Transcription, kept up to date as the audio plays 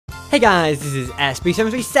Hey guys, this is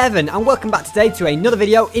SB737 and welcome back today to another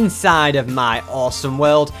video inside of my awesome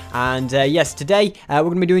world. And yes, today we're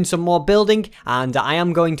going to be doing some more building, and I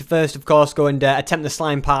am going to first, of course, go and attempt the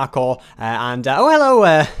slime parkour.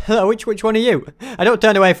 Oh hello, which one are you? Don't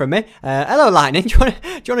turn away from me. Hello Lightning, do you want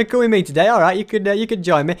to come with me today? All right, you could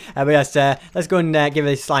join me. But yes, let's go and give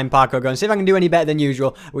this slime parkour a go and see if I can do any better than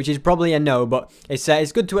usual, which is probably a no, but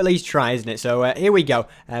it's good to at least try, isn't it? So here we go.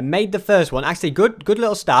 Made the first one. Actually, good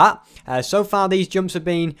little start. So far these jumps have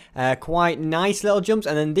been quite nice little jumps,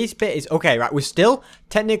 and then this bit is okay. Right, we're still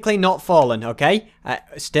technically not fallen. Okay,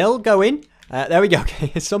 still going. There we go.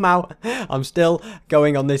 Okay, somehow I'm still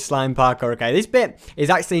going on this slime parkour. Okay, this bit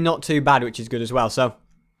is actually not too bad, which is good as well. So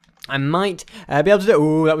I might be able to do.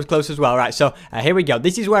 Ooh, that was close as well. Right, so here we go.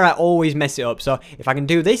 This is where I always mess it up. So if I can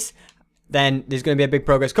do this, then there's going to be a big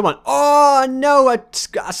progress. Come on. Oh, no. I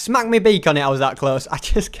smacked my beak on it. I was that close. I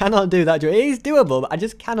just cannot do that. It is doable, but I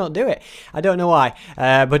just cannot do it. I don't know why.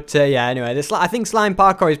 Yeah, anyway. I think slime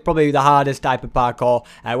parkour is probably the hardest type of parkour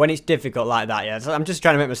when it's difficult like that. Yeah, so I'm just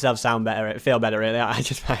trying to make myself sound better, feel better, really. I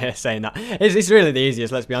just saying that. It's really the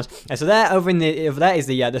easiest, let's be honest. So there, over there is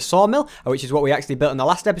the sawmill, which is what we actually built in the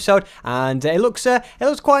last episode. And it looks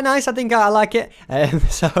quite nice. I think I like it.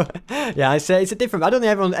 So, yeah, it's a different... I don't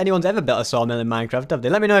think anyone's ever built a sawmill in Minecraft, have they?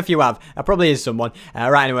 Let me know if you have. There probably is someone.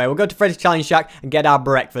 Right, anyway, we'll go to Freddy's challenge shack and get our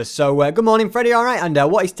breakfast. So, good morning, Freddy, alright? And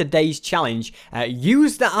what is today's challenge?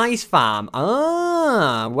 Use the ice farm.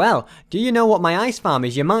 Ah, well, do you know what my ice farm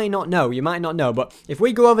is? You might not know, but if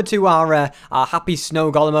we go over to our happy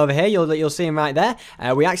snow golem over here, you'll see him right there.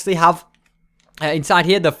 We actually have inside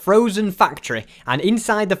here, the frozen factory. And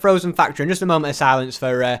inside the frozen factory, and just a moment of silence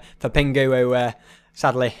for Pingu, who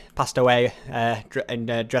sadly passed away in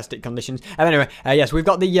drastic conditions. Anyway, yes, we've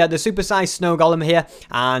got the supersized snow golem here,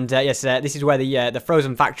 and yes, this is where the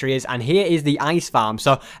frozen factory is, and here is the ice farm.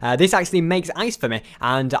 So this actually makes ice for me,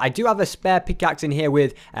 and I do have a spare pickaxe in here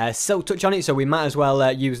with silk touch on it, so we might as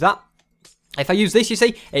well use that. If I use this, you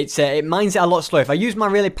see, it mines it a lot slower. If I use my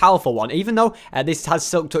really powerful one, even though this has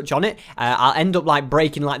silk touch on it, I'll end up like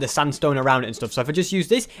breaking like the sandstone around it and stuff. So if I just use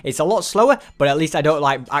this, it's a lot slower, but at least I don't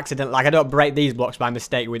like I don't break these blocks by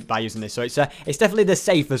mistake by using this. So it's definitely the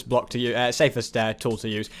safest block to use, safest tool to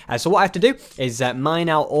use. So what I have to do is mine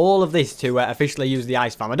out all of this to officially use the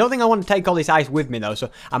ice farm. I don't think I want to take all this ice with me though,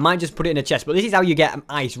 so I might just put it in a chest. But this is how you get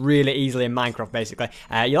ice really easily in Minecraft, basically.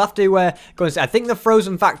 You'll have to go and see. I think the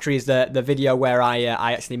frozen factory is the video where I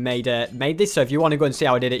actually made this, so if you want to go and see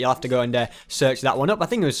how I did it, you'll have to go and search that one up. I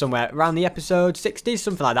think it was somewhere around the episode 60s,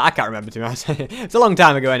 something like that. I can't remember, to be honest. It's a long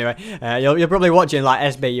time ago anyway. You're probably watching like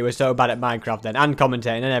SB, you were so bad at Minecraft then, and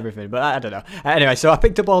commentating and everything, but I don't know. Anyway, so I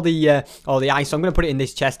picked up all the ice, so I'm going to put it in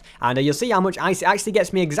this chest, and you'll see how much ice. It actually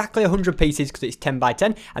gets me exactly 100 pieces because it's 10 by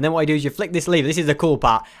 10, and then what I do is you flick this lever. This is the cool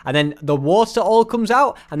part, and then the water all comes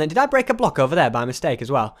out, and then did I break a block over there by mistake as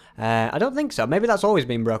well? I don't think so. Maybe that's always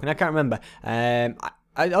been broken. I can't remember.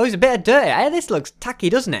 Oh, it's a bit of dirt. Hey, this looks tacky,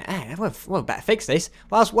 doesn't it? Hey, we'll better fix this.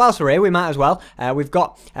 Whilst we're here, we might as well. We've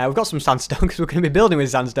got some sandstone because we're going to be building with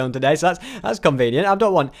sandstone today, so that's convenient. I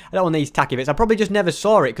don't want these tacky bits. I probably just never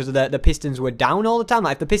saw it because the pistons were down all the time.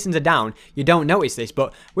 Like if the pistons are down, you don't notice this,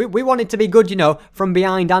 but we want it to be good, you know, from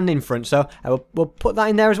behind and in front. So we'll put that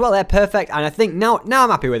in there as well. They're perfect, and I think now I'm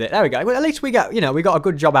happy with it. There we go. Well, at least we got a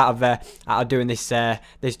good job out of doing this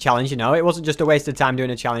challenge. You know, it wasn't just a waste of time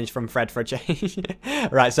doing a challenge from Fred for a change.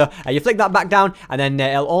 Right, so you flick that back down, and then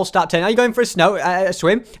it'll all start turning. Are you going for a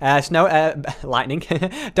swim? Lightning.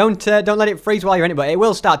 Don't let it freeze while you're in it, but it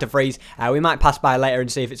will start to freeze. We might pass by later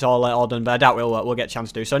and see if it's all done, but I doubt we'll get a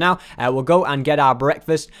chance to. So now we'll go and get our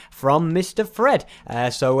breakfast from Mr. Fred.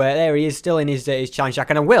 So there he is, still in his challenge shack,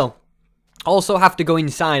 and I will also have to go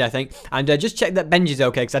inside, I think, and just check that Benji's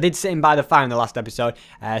okay, because I did sit him by the fire in the last episode,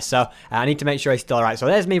 so I need to make sure he's still alright. So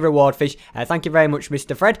there's me reward fish. Thank you very much,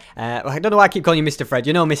 Mr. Fred. I don't know why I keep calling you Mr. Fred.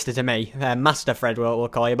 You know Mr. to me. Master Fred we'll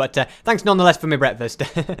call you, but thanks nonetheless for my breakfast.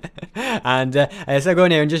 And so go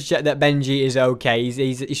in here and just check that Benji is okay.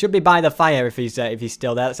 He should be by the fire if he's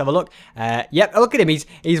still there. Let's have a look. Yep, look at him.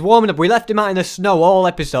 He's warming up. We left him out in the snow all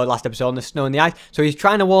last episode, in the snow and the ice, so he's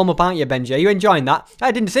trying to warm up, aren't you, Benji? Are you enjoying that?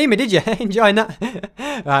 I didn't see me, did you? Enjoying that?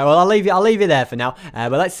 Right, well, I'll leave you there for now.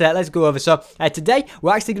 But let's go over. So today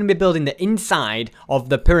we're actually going to be building the inside of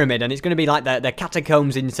the pyramid, and it's going to be like the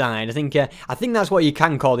catacombs inside. I think that's what you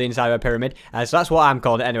can call the inside of a pyramid. So that's what I'm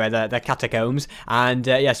calling it anyway, the catacombs. And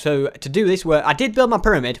yeah, so to do this, I did build my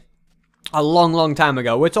pyramid. a long time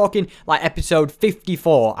ago. We're talking like episode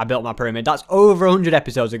 54 I built my pyramid. That's over 100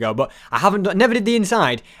 episodes ago, but I never did the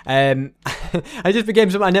inside. I just became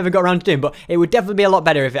something I never got around to doing, but it would definitely be a lot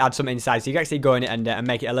better if it had some inside, so you can actually go in it and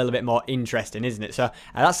make it a little bit more interesting, isn't it? So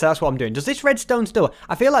that's what I'm doing. Does this redstone still...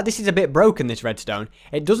 I feel like this is a bit broken, this redstone.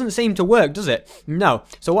 It doesn't seem to work, does it? No.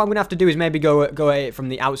 So what I'm going to have to do is maybe go at it from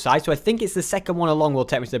the outside. So I think it's the second one along will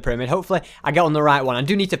take me to the pyramid. Hopefully I get on the right one. I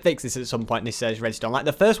do need to fix this at some point, this redstone. Like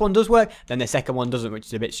the first one does work, then the second one doesn't, which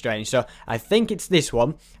is a bit strange. So I think it's this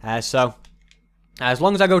one. As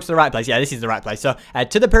long as I go to the right place. Yeah, this is the right place. So,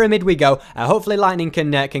 to the pyramid we go. Hopefully lightning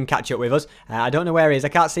can catch up with us. I don't know where he is. I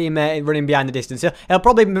can't see him running behind the distance. He'll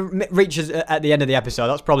probably reach us at the end of the episode.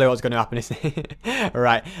 That's probably what's going to happen, isn't it?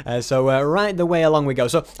 Right. Right the way along we go.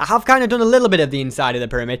 So, I have kind of done a little bit of the inside of the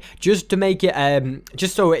pyramid. Just to make it,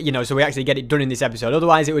 just so, you know, so we actually get it done in this episode.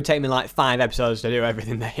 Otherwise, it would take me like 5 episodes to do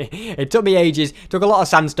everything there. It took me ages. Took a lot of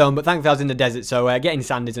sandstone, but thankfully I was in the desert. So, getting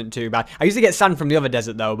sand isn't too bad. I used to get sand from the other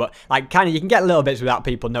desert, though. But, like, kind of, you can get a little bit without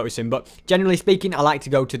people noticing, but generally speaking I like to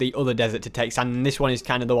go to the other desert to take sand, and this one is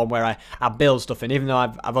kind of the one where I build stuff in, even though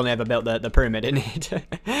I've only ever built the pyramid in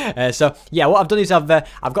it. So yeah, what I've done is I've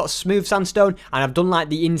got smooth sandstone, and I've done like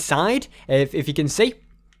the inside, if you can see.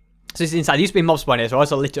 So this is inside. There used to be mob spawn here, so I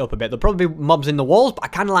also lit it up a bit. There'll probably be mobs in the walls, but I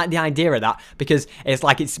kind of like the idea of that because it's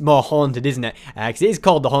like it's more haunted, isn't it? Because it is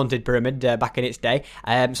called the Haunted Pyramid back in its day.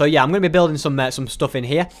 So yeah, I'm going to be building some stuff in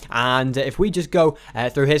here, and if we just go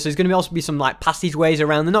through here, so there's going to also be some like passageways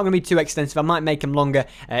around. They're not going to be too extensive. I might make them longer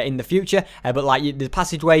in the future, but like the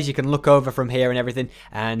passageways you can look over from here and everything,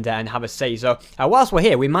 and have a see. So whilst we're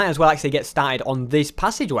here, we might as well actually get started on this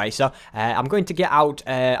passageway. So I'm going to get out.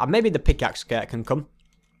 Maybe the pickaxe can come.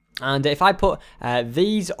 And if I put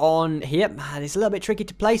these on here, it's a little bit tricky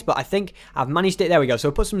to place, but I think I've managed it. There we go. So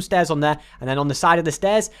we'll put some stairs on there, and then on the side of the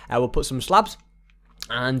stairs, we'll put some slabs.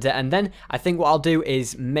 And then I think what I'll do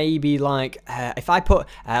is maybe like if I put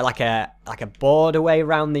like a board away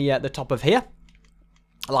around the top of here,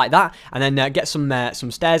 like that, and then get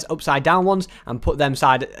some stairs, upside down ones, and put them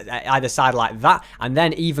either side like that, and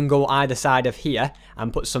then even go either side of here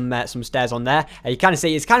and put some stairs on there. You kind of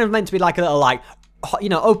see it's kind of meant to be like a little like, you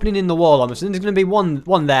know, opening in the wall almost, and there's going to be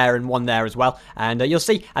one there and one there as well, and you'll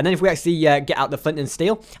see. And then if we actually get out the flint and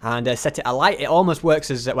steel and set it alight, it almost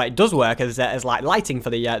works as well, it does work as like lighting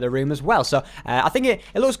for the room as well. So I think it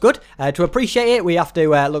looks good. To appreciate it, we have to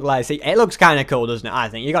look like, see, it looks kind of cool, doesn't it? I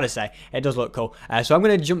think you got to say it does look cool. So I'm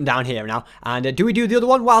going to jump down here now, and do we do the other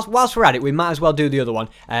one whilst we're at it? We might as well do the other one.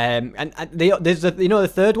 And there's the, you know, the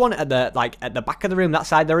third one at the back of the room, that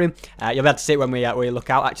side of the room. You'll be able to see it when we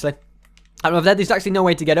look out actually. I don't know if there's actually no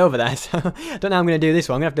way to get over there, so I don't know how I'm going to do this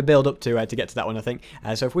one. I'm going to have to build up to get to that one, I think.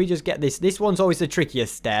 So if we just get this one's always the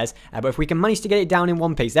trickiest stairs, but if we can manage to get it down in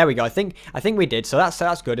one piece, there we go. I think we did, so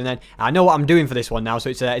that's good. And then I know what I'm doing for this one now, so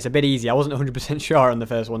it's a bit easy. I wasn't 100% sure on the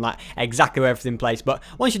first one, like exactly where everything placed, but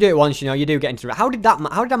once you do it once, you know, you do get into it. How did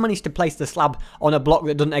I manage to place the slab on a block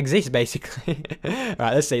that doesn't exist, basically?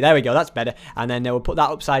 Right, let's see. There we go. That's better. And then we'll put that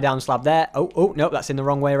upside down slab there. Oh, no, that's in the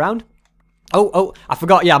wrong way around. Oh, I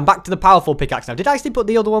forgot. Yeah, I'm back to the powerful pickaxe now. Did I actually put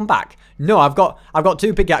the other one back? No, I've got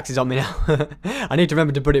 2 pickaxes on me now. I need to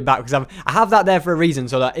remember to put it back because I have that there for a reason,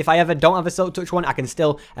 so that if I ever don't have a silk touch one, I can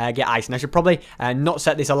still get ice. And I should probably not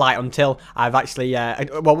set this alight until I've actually,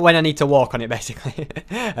 well, when I need to walk on it, basically.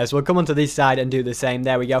 So we'll come onto this side and do the same.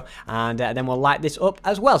 There we go. And then we'll light this up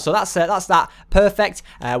as well. So that's that. Perfect.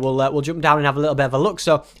 We'll jump down and have a little bit of a look.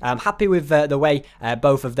 So I'm happy with the way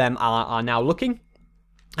both of them are now looking.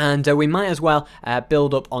 And we might as well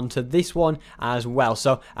build up onto this one as well.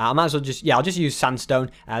 So I might as well I'll just use sandstone.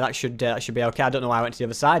 That should be okay. I don't know why I went to the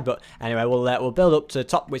other side, but anyway, we'll build up to the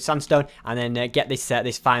top with sandstone and then get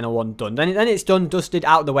this final one done. Then it's done, dusted,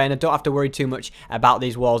 out of the way, and I don't have to worry too much about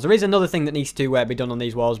these walls. There is another thing that needs to be done on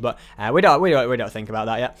these walls, but we don't think about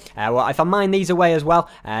that yet. Well, if I mine these away as well,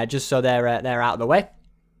 just so they're out of the way.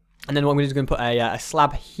 And then what I'm going to do is put a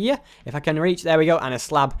slab here, if I can reach. There we go, and a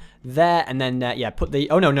slab there, and then yeah, put the.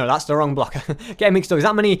 Oh no, that's the wrong block. Getting mixed up. There's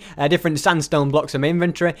that many different sandstone blocks in my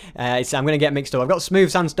inventory. I'm going to get mixed up. I've got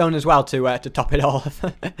smooth sandstone as well to top it off.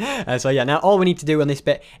 So yeah, now all we need to do on this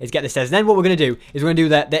bit is get the stairs. Then what we're going to do is we're going to do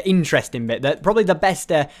the interesting bit, probably the best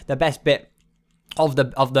bit of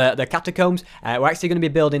the catacombs. We're actually going to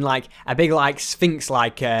be building like a big like Sphinx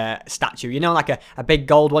like statue, you know, like a big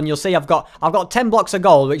gold one. You'll see I've got 10 blocks of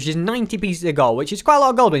gold, which is 90 pieces of gold, which is quite a lot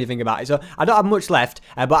of gold when you think about it. So I don't have much left,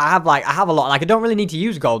 but I have a lot. Like I don't really need to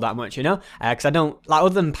use gold that much, you know, because I don't like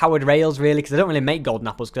other than powered rails really, because I don't really make golden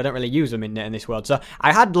apples because I don't really use them in this world. So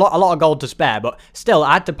I had a lot of gold to spare, but still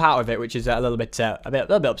I had to part with it, which is a little bit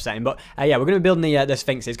upsetting. But yeah, we're going to be building the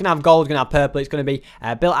Sphinx. It's going to have gold, it's going to have purple. It's going to be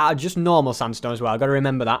built out of just normal sandstone as well. I've got to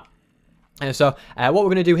remember that. So what we're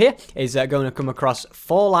going to do here is going to come across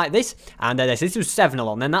 4 like this, and this was 7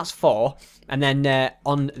 along, then that's 4, and then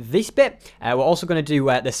on this bit we're also going to do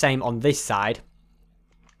the same on this side.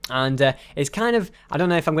 And it's kind of, I don't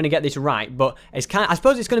know if I'm going to get this right, but it's kind of, I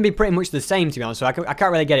suppose it's going to be pretty much the same, to be honest, so I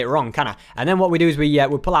can't really get it wrong, can I? And then what we do is we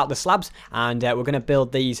pull out the slabs, and we're going to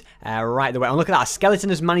build these right the way. And look at that, a skeleton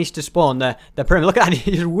has managed to spawn the perimeter. Look at that,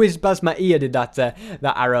 he just whizzed past my ear, did that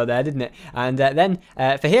arrow there, didn't it? And then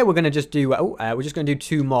for here, we're going to just do, we're just going to do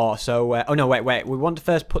 2 more. So, oh no, wait, we want to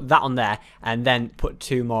first put that on there, and then put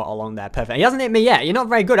 2 more along there. Perfect. He hasn't hit me yet. You're not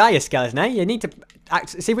very good, are you, skeleton, eh? You need to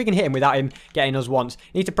see if we can hit him without him getting us once.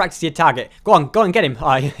 You need to practice your target. Go on, get him.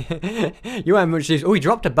 Oh, you weren't much use. Oh, he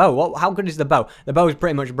dropped a bow. How good is the bow? The bow is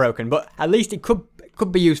pretty much broken, but at least it could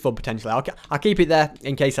be useful potentially. I'll keep it there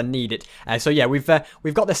in case I need it. So yeah, we've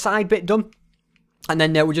got the side bit done. And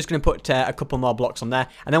then we're just going to put a couple more blocks on there.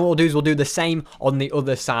 And then what we'll do is we'll do the same on the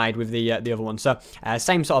other side with the other one. So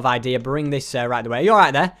same sort of idea. Bring this right the way. Are you all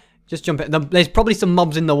right there? Just jump in. There's probably some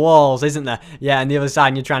mobs in the walls, isn't there? Yeah, and the other side,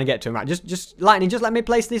 and you're trying to get to them. Right, just lightning, just let me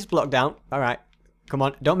place this block down. All right, come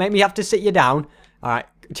on. Don't make me have to sit you down. All right.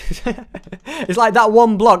 It's like that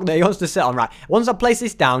one block that he wants to sit on. Right, once I place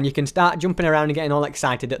this down, you can start jumping around and getting all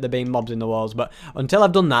excited that there being mobs in the walls. But until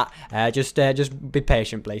I've done that, just be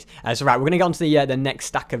patient, please. So right, we're going to get on to the next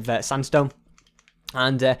stack of sandstone.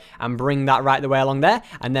 And bring that right the way along there,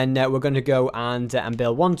 and then we're going to go and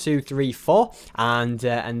build 1, 2, 3, 4, and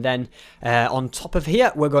then on top of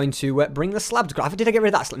here we're going to bring the slabs. Did I get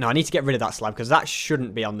rid of that slab? No, I need to get rid of that slab because that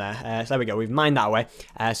shouldn't be on there. So there we go. We've mined that away.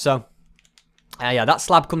 Yeah, that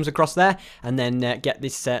slab comes across there, and then get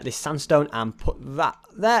this sandstone and put that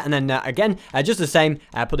there, and then again just the same.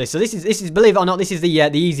 Put this. So this is believe it or not, this is the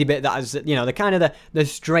easy bit. That is, you know, the kind of the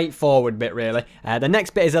straightforward bit really. The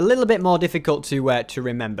next bit is a little bit more difficult to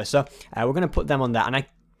remember. So we're going to put them on there, and I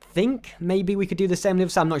think maybe we could do the same on the other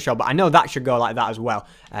side. I'm not sure, but I know that should go like that as well,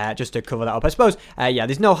 just to cover that up. I suppose. Yeah,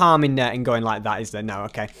 there's no harm in going like that, is there? No.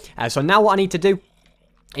 Okay. So now what I need to do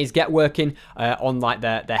is get working on like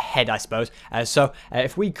the head, I suppose. So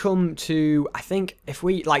if we come to, I think if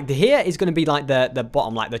we like here is going to be like the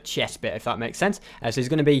bottom, like the chest bit, if that makes sense. So it's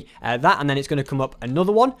going to be that, and then it's going to come up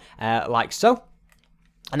another one like so.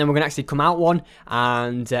 And then we're going to actually come out one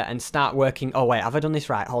and start working. Oh, wait, have I done this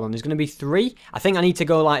right? Hold on, there's going to be 3. I think I need to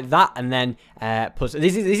go like that, and then plus...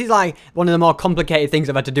 This is like one of the more complicated things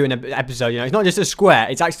I've had to do in an episode, you know? It's not just a square,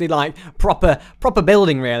 it's actually like proper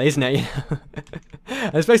building, really, isn't it?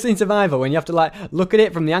 Especially in survival, when you have to like look at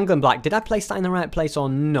it from the angle and be like, did I place that in the right place or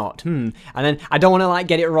not? And then I don't want to like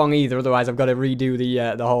get it wrong either, otherwise I've got to redo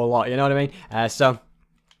the whole lot, you know what I mean? So...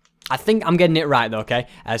 I think I'm getting it right though, okay?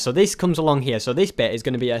 So this comes along here. So this bit is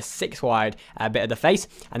going to be a 6 wide bit of the face.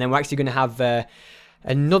 And then we're actually going to have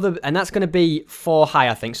another, and that's going to be 4 high,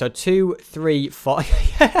 I think. So 2, 3, 4.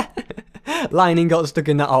 Lightning got stuck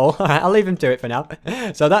in that hole. All right, I'll leave him to it for now.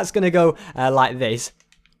 So that's going to go like this.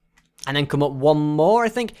 And then come up 1 more, I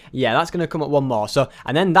think. Yeah, that's going to come up 1 more. So,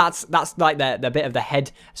 and then that's like the bit of the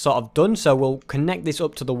head sort of done. So we'll connect this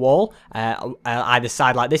up to the wall, either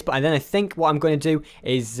side like this. But and then I think what I'm going to do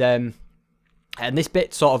is, and this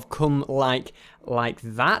bit sort of come like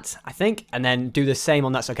that, I think, and then do the same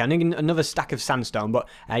on that. So, okay, I'm needing another stack of sandstone, but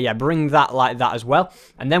yeah, bring that like that as well.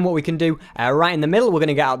 And then what we can do right in the middle, we're going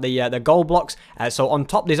to get out the gold blocks. So on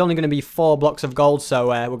top, there's only going to be 4 blocks of gold. So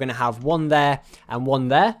we're going to have 1 there and 1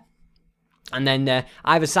 there. And then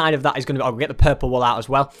either side of that is going to be, I'll get the purple wool out as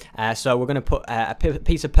well. So we're going to put a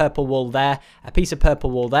piece of purple wool there, a piece of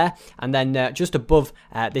purple wool there, and then just above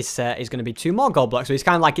this is going to be 2 more gold blocks. So it's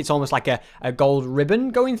kind of like, it's almost like a gold ribbon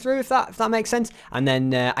going through, if that makes sense. And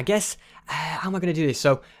then I guess, how am I going to do this?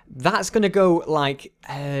 So that's going to go like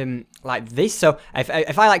this. So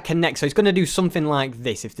if I like connect, so it's going to do something like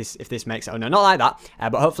this. If this makes it. Oh no, not like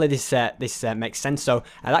that. But hopefully this makes sense. So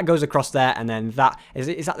that goes across there, and then that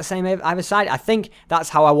is that the same either side? I think that's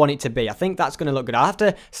how I want it to be. I think that's going to look good. I'll have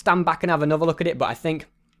to stand back and have another look at it, but I think.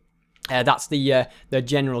 That's the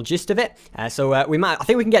general gist of it. So I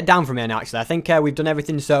think we can get down from here now. Actually, I think we've done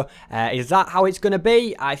everything. So is that how it's going to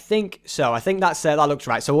be? I think so. I think that looks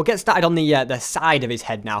right. So we'll get started on the side of his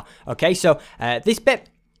head now. Okay, so this bit.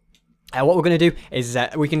 What we're going to do is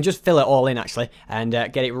we can just fill it all in actually and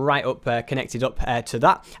get it right up, connected up to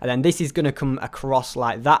that. And then this is going to come across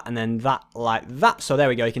like that, and then that like that. So there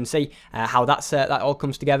we go. You can see how that all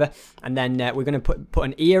comes together. And then we're going to put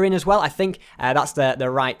an ear in as well. I think that's the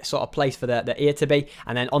right sort of place for the ear to be.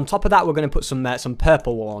 And then on top of that, we're going to put some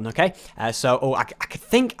purple wool on. Okay. I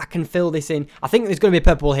think I can fill this in. I think there's going to be a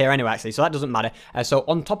purple wool here anyway, actually. So that doesn't matter. So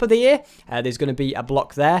on top of the ear, there's going to be a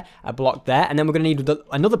block there, and then we're going to need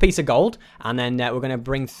another piece of gold. And then we're going to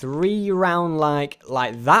bring 3 round like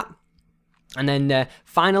that. And then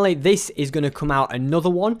finally, this is going to come out another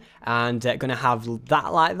one, and going to have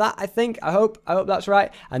that like that, I think. I hope that's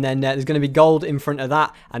right. And then there's going to be gold in front of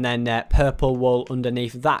that, and then purple wool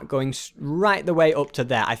underneath that, going right the way up to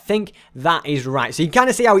there. I think that is right. So you kind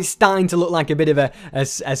of see how it's starting to look like a bit of a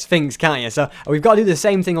Sphinx, can't you? So we've got to do the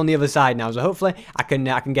same thing on the other side now. So hopefully I can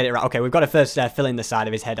get it right. Okay, we've got to first fill in the side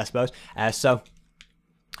of his head, I suppose.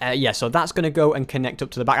 Yeah, so that's going to go and connect up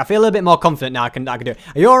to the back. I feel a little bit more confident now I can do it.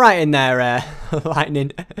 Are you alright in there,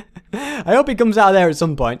 Lightning? I hope he comes out of there at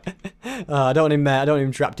some point. I don't want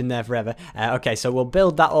him trapped in there forever. Okay, so we'll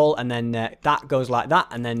build that all, and then that goes like that,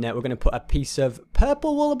 and then we're going to put a piece of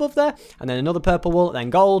purple wool above there, and then another purple wool, then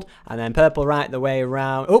gold, and then purple right the way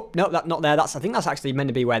around. Oh, no, that's not there. I think that's actually meant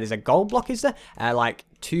to be where there's a gold block, is there? Like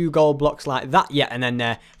 2 gold blocks like that. Yeah, and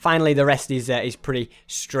then finally the rest is pretty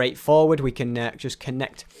straightforward. We can just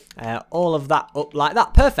connect all of that up like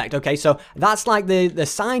that. Perfect. Okay, so that's like the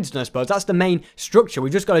sides, I suppose. That's the main structure.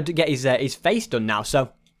 We've just got to get his face done now.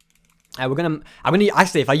 So I'm gonna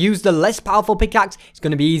actually, if I use the less powerful pickaxe, it's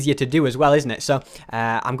gonna be easier to do as well, isn't it? So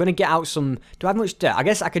I'm gonna get out some. Do I have much dirt? I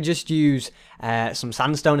guess I could just use some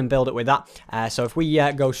sandstone and build it with that. So if we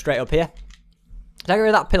go straight up here. Did I get rid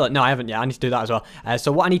of that pillar? No, I haven't yet. I need to do that as well.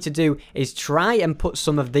 So what I need to do is try and put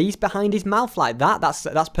some of these behind his mouth like that.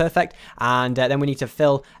 That's perfect. And then we need to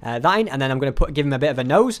fill that in. And then I'm going to give him a bit of a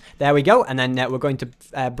nose. There we go. And then we're going to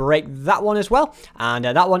break that one as well. And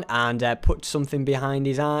that one. And put something behind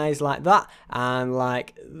his eyes like that. And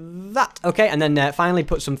like that. Okay. And then finally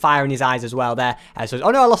put some fire in his eyes as well there. So,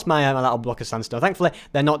 oh no, I lost my little block of sandstone. Thankfully,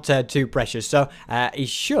 they're not too precious. So he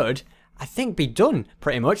should, I think, be done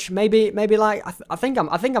pretty much. Maybe like I think I'm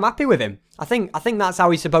happy with him. I think that's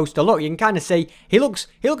how he's supposed to look. You can kind of see he looks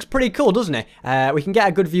pretty cool, doesn't he? We can get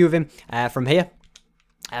a good view of him from here.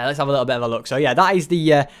 Let's have a little bit of a look. So yeah, that is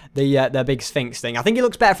the big Sphinx thing. I think it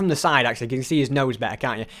looks better from the side actually. You can see his nose better,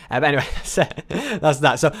 can't you? But anyway, that's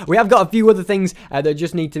that. So we have got a few other things that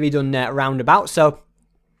just need to be done roundabout. So.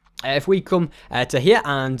 If we come to here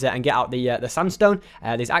and get out the sandstone,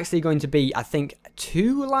 there's actually going to be, I think,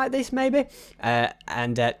 2 like this maybe,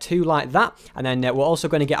 and 2 like that, and then we're also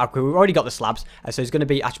going to get we've already got the slabs, so it's going to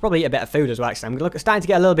be, I should probably eat a bit of food as well. Actually, I'm starting to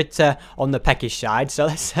get a little bit on the peckish side, so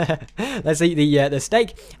let's eat the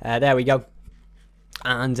steak. There we go.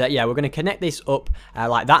 And yeah, we're going to connect this up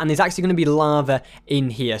like that, and there's actually going to be lava in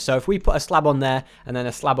here. So if we put a slab on there, and then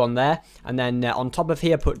a slab on there, and then on top of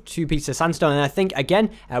here put 2 pieces of sandstone, and I think again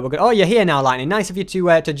we're going. Oh, you're here now, Lightning. Nice of you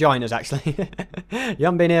to join us. Actually, you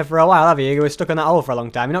haven't been here for a while, have you? You were stuck in that hole for a long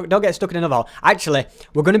time. Don't get stuck in another hole. Actually,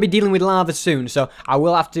 we're going to be dealing with lava soon, so I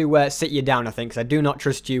will have to sit you down, I think, because I do not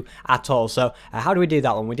trust you at all. So how do we do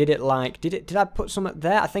that one? We did it like did I put some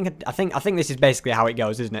there? I think this is basically how it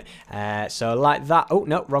goes, isn't it? So like that. Oh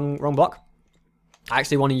no, wrong block. I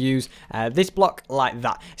actually want to use this block like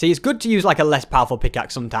that. See, it's good to use like a less powerful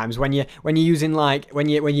pickaxe sometimes when you're using like when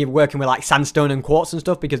you're working with like sandstone and quartz and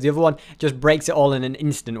stuff, because the other one just breaks it all in an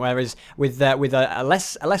instant. Whereas with a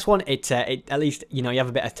less one, it at least, you know, you have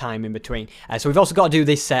a bit of time in between. So we've also got to do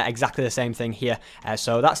this exactly the same thing here.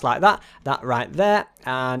 So that's like that right there,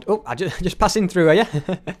 and oh, I just passing through, are you?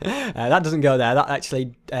 That doesn't go there. That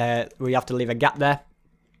actually we have to leave a gap there.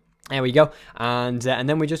 There we go, and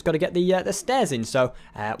then we just got to get the stairs in. So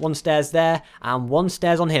 1 stairs there, and 1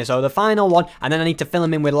 stairs on here. So the final one, and then I need to fill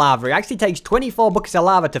them in with lava. It actually takes 24 buckets of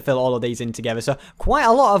lava to fill all of these in together. So quite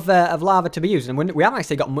a lot of lava to be used, and we haven't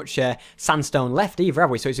actually got much sandstone left either, have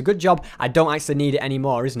we? So it's a good job I don't actually need it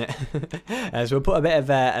anymore, isn't it? So we'll put a bit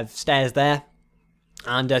of stairs there.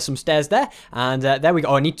 And some stairs there, and there we go.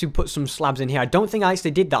 Oh, I need to put some slabs in here. I don't think I actually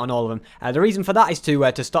did that on all of them. The reason for that is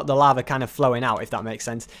to stop the lava kind of flowing out, if that makes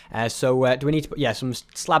sense. So do we need to put, yeah, some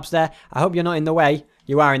slabs there? I hope you're not in the way.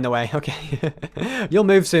 You are in the way, okay. You'll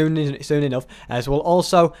move soon enough. So we'll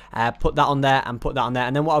also put that on there and put that on there,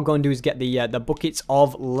 and then what I'll go and do is get the buckets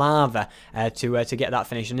of lava to get that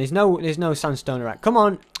finished. And there's no sandstone around. Come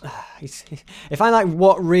on, if I like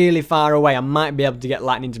walk really far away, I might be able to get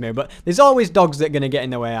lightning to me. But there's always dogs that are going to get in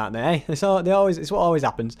the way, aren't they? Eh? It's what always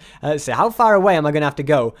happens. Let's see, how far away am I going to have to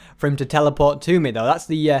go for him to teleport to me, though? That's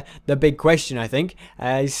the big question, I think.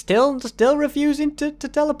 He's still refusing to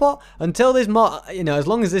teleport until this mob. You know, as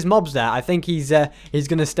long as this mob's there, I think he's going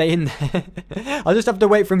to stay in there. I'll just have to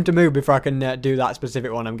wait for him to move before I can do that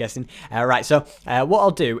specific one, I'm guessing. Right, so what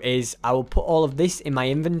I'll do is I will put all of this in my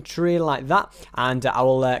inventory like that, and I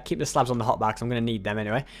will keep the slabs on the hotbar because I'm going to need them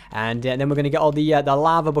anyway. And then we're going to get all the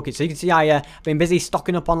lava buckets. So you can see I've been busy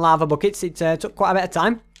stocking up on lava buckets. It took quite a bit of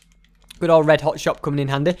time. Good old red hot shop coming in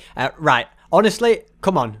handy. Right, honestly,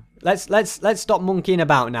 come on. Let's stop monkeying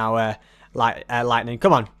about now. Lightning,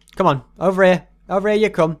 come on, over here you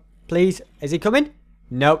come, please. Is he coming?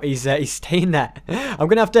 Nope, he's staying there. I'm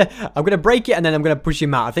gonna break it and then I'm gonna push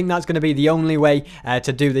him out. I think that's gonna be the only way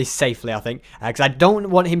to do this safely. I think because I don't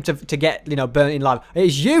want him to get burnt in lava.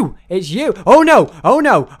 It's you. Oh no.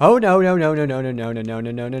 No.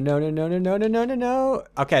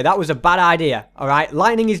 Okay, that was a bad idea. All right,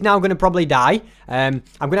 lightning is now gonna probably die. I'm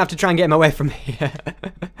gonna have to try and get him away from here.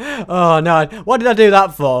 Oh no, what did I do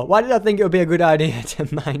that for? Why did I think it would be a good idea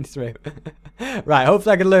to mine through? Right,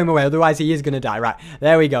 hopefully I can lure him away, otherwise he is gonna die. Right.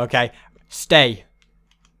 There we go, okay. Stay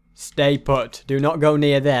put. Do not go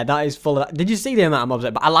near there. That is full of that. Did you see the amount of mobs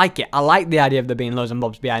there? But I like it. I like the idea of there being loads of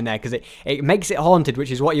mobs behind there because it makes it haunted, which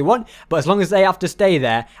is what you want. But as long as they have to stay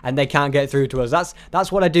there and they can't get through to us,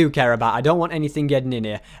 that's what I do care about. I don't want anything getting in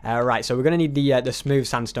here. Right, so we're going to need the smooth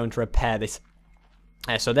sandstone to repair this.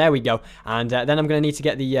 So there we go, and then I'm going to need to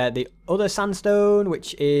get the other sandstone,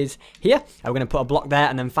 which is here. We're going to put a block there,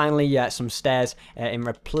 and then finally some stairs in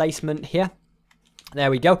replacement here. There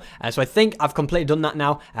we go. So I think I've completely done that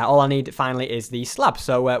now. All I need finally is the slab.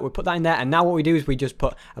 So we'll put that in there. And now what we do is we just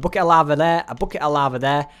put a bucket of lava there, a bucket of lava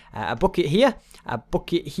there, a bucket here,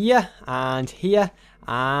 and here.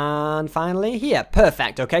 And finally here.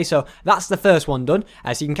 Perfect. Okay, so that's the first one done.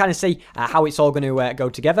 So you can kind of see how it's all going to go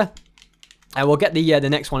together. We'll get the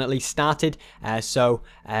next one at least started. So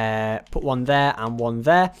put one there, and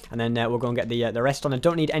then we'll go and get the rest on. I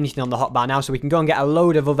don't need anything on the hotbar now, so we can go and get a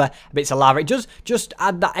load of other bits of lava. It just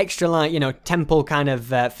add that extra, like, temple kind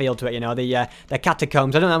of feel to it. The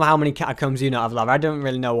catacombs. I don't know how many catacombs have lava. I don't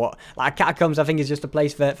really know what. Like, catacombs, I think is just a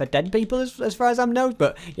place for dead people, as far as I know.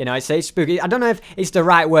 But it's spooky. I don't know if it's the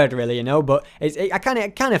right word really, but it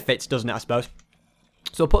kind of fits, doesn't it? I suppose.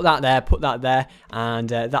 So put that there, and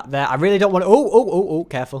that there. I really don't want to. Oh!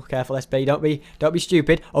 Careful, SB. Don't be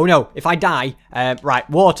stupid. Oh no! If I die, right?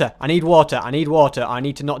 Water. I need water. I need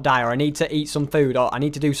to not die, or I need to eat some food, or I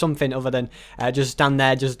need to do something other than just stand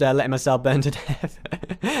there, just letting myself burn to death.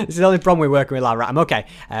 This is the only problem we're working with lava. Right, I'm okay.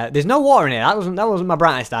 There's no water in here. That wasn't my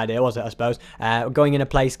brightest idea, was it? I suppose. Going in a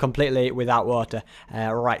place completely without water.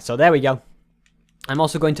 Right. So there we go. I'm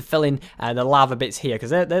also going to fill in the lava bits here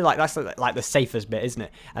because they're like that's like the safest bit, isn't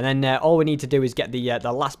it? And then all we need to do is get the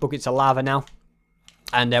last buckets of lava now,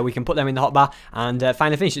 and we can put them in the hotbar and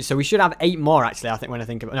finally finish it. So we should have 8 more actually. I think when I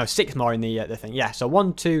think of it, no, 6 more in the thing. Yeah. So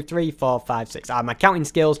 1, 2, 3, 4, 5, 6. My counting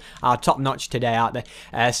skills are top notch today, aren't they?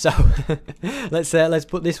 So let's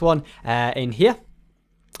put this one in here.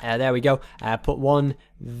 There we go. Put one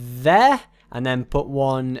there, and then put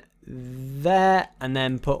one there, and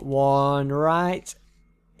then put one right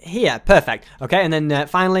here. Perfect. Okay, and then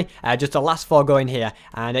finally just the last 4 going here.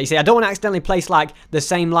 And you see, I don't want to accidentally place like the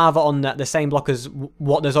same lava on the same block as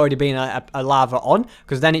what there's already been a lava on,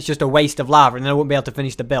 because then it's just a waste of lava and then I won't be able to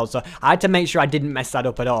finish the build. So I had to make sure I didn't mess that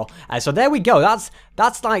up at all. So there we go.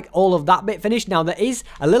 That's like all of that bit finished. Now there is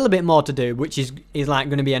a little bit more to do, which is like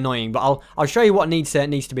going to be annoying, but I'll show you what needs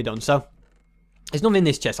to be done. So there's nothing in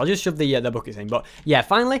this chest. I'll just shove the buckets in. But yeah,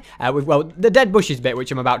 finally, well, the dead bushes bit,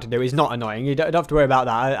 which I'm about to do, is not annoying. You don't have to worry about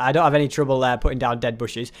that. I don't have any trouble putting down dead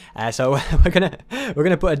bushes. So we're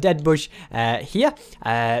gonna put a dead bush here.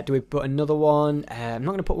 Do we put another one? I'm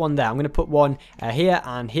not gonna put one there. I'm gonna put one here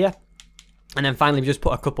and here. And then finally, we just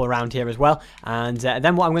put a couple around here as well. And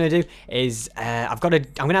then what I'm going to do is I'm going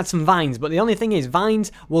to add some vines. But the only thing is,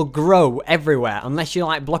 vines will grow everywhere unless you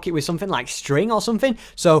like block it with something like string or something.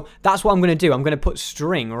 So that's what I'm going to do. I'm going to put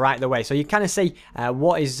string right the way. So you kind of see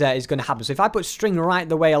what is going to happen. So if I put string right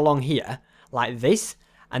the way along here, like this,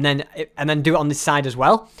 and then do it on this side as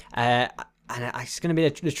well. And it's going to be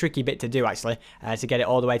the tricky bit to do actually, to get it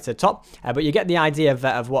all the way to the top. But you get the idea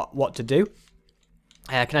of what to do.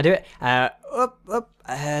 Can I do it? There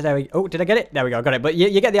we go. Oh, did I get it? There we go, got it. But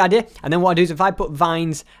you get the idea. And then what I do is if I put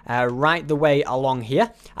vines right the way along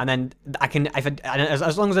here, and then I can,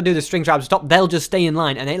 as long as I do the string trap stop, they'll just stay in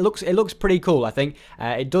line, and it looks pretty cool. I think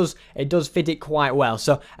it does fit it quite well.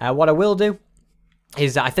 So what I will do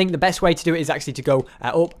is I think the best way to do it is actually to go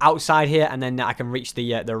up outside here, and then I can reach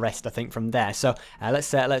the rest, I think, from there. So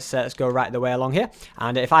let's go right the way along here.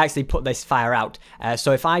 And if I actually put this fire out,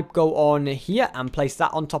 so if I go on here and place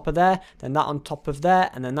that on top of there, then that on top of there,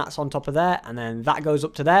 and then that's on top of there, and then that goes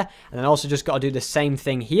up to there, and then also just got to do the same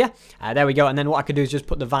thing here. There we go. And then what I could do is just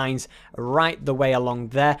put the vines right the way along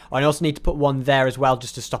there. I also need to put one there as well,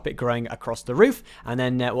 just to stop it growing across the roof. And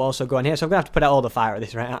then we'll also go in here. So I'm gonna have to put out all the fire at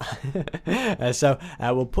this right now. So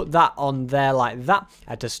we'll put that on there like that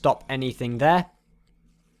to stop anything there.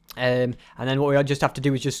 And then what we just have to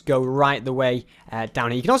do is just go right the way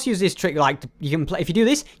down here. You can also use this trick, like you can if you do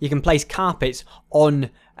this, you can place carpets on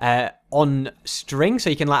string, so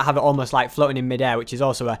you can like have it almost like floating in midair, which is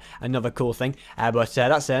also another cool thing. But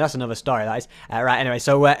that's another story, that is. Right. Anyway,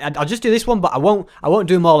 so I'll just do this one, but I won't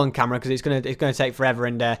do them all on camera because it's gonna take forever,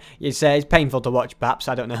 and it's painful to watch, perhaps.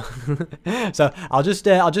 I don't know. So I'll just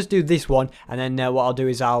do this one, and then what I'll do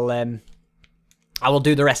is I will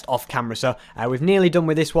do the rest off camera. So we've nearly done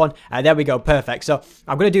with this one. There we go, perfect. So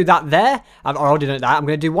I'm going to do that there. I've already done that. I'm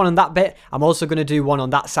going to do one on that bit. I'm also going to do one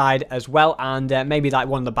on that side as well, and maybe like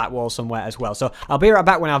one on the back wall somewhere as well. So I'll be right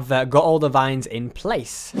back when I've got all the vines in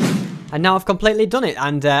place. And now I've completely done it,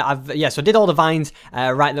 and so I did all the vines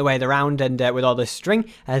right the way around, and with all the string.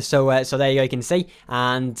 So there you go, you can see.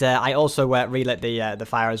 And I also relit the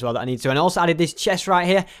fire as well that I need to, and I also added this chest right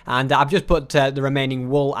here, and I've just put the remaining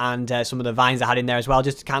wool and some of the vines I had in there as well,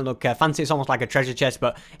 just to kind of look fancy. It's almost like a treasure chest,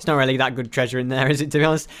 but it's not really that good treasure in there, is it, to be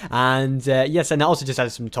honest? And yes, and I also just added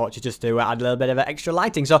some torches just to add a little bit of extra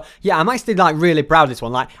lighting. So yeah, I'm actually like really proud of this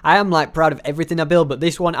one. Like I am like proud of everything I build, but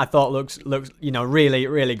this one I thought looks you know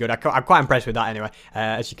really good. I'm quite impressed with that anyway,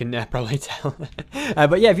 as you can probably tell.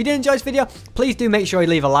 But yeah, if you did enjoy this video, please do make sure you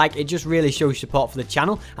leave a like. It just really shows support for the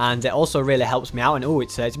channel, and it also really helps me out. And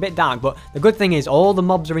it's a bit dark, but the good thing is all the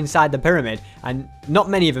mobs are inside the pyramid, and not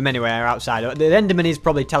many of them anyway are outside. The Enderman is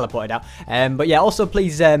probably teleported out. But yeah, also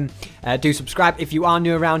please do subscribe if you are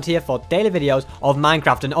new around here for daily videos of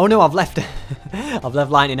Minecraft. And oh no, I've left I've left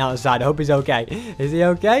Lightning outside. I hope he's okay. Is he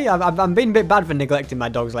okay? I'm being a bit bad for neglecting my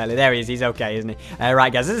dogs lately. There he is. He's okay, isn't he?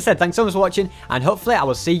 Right, guys, as I said, thanks so much for watching, and hopefully I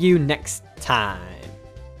will see you next time.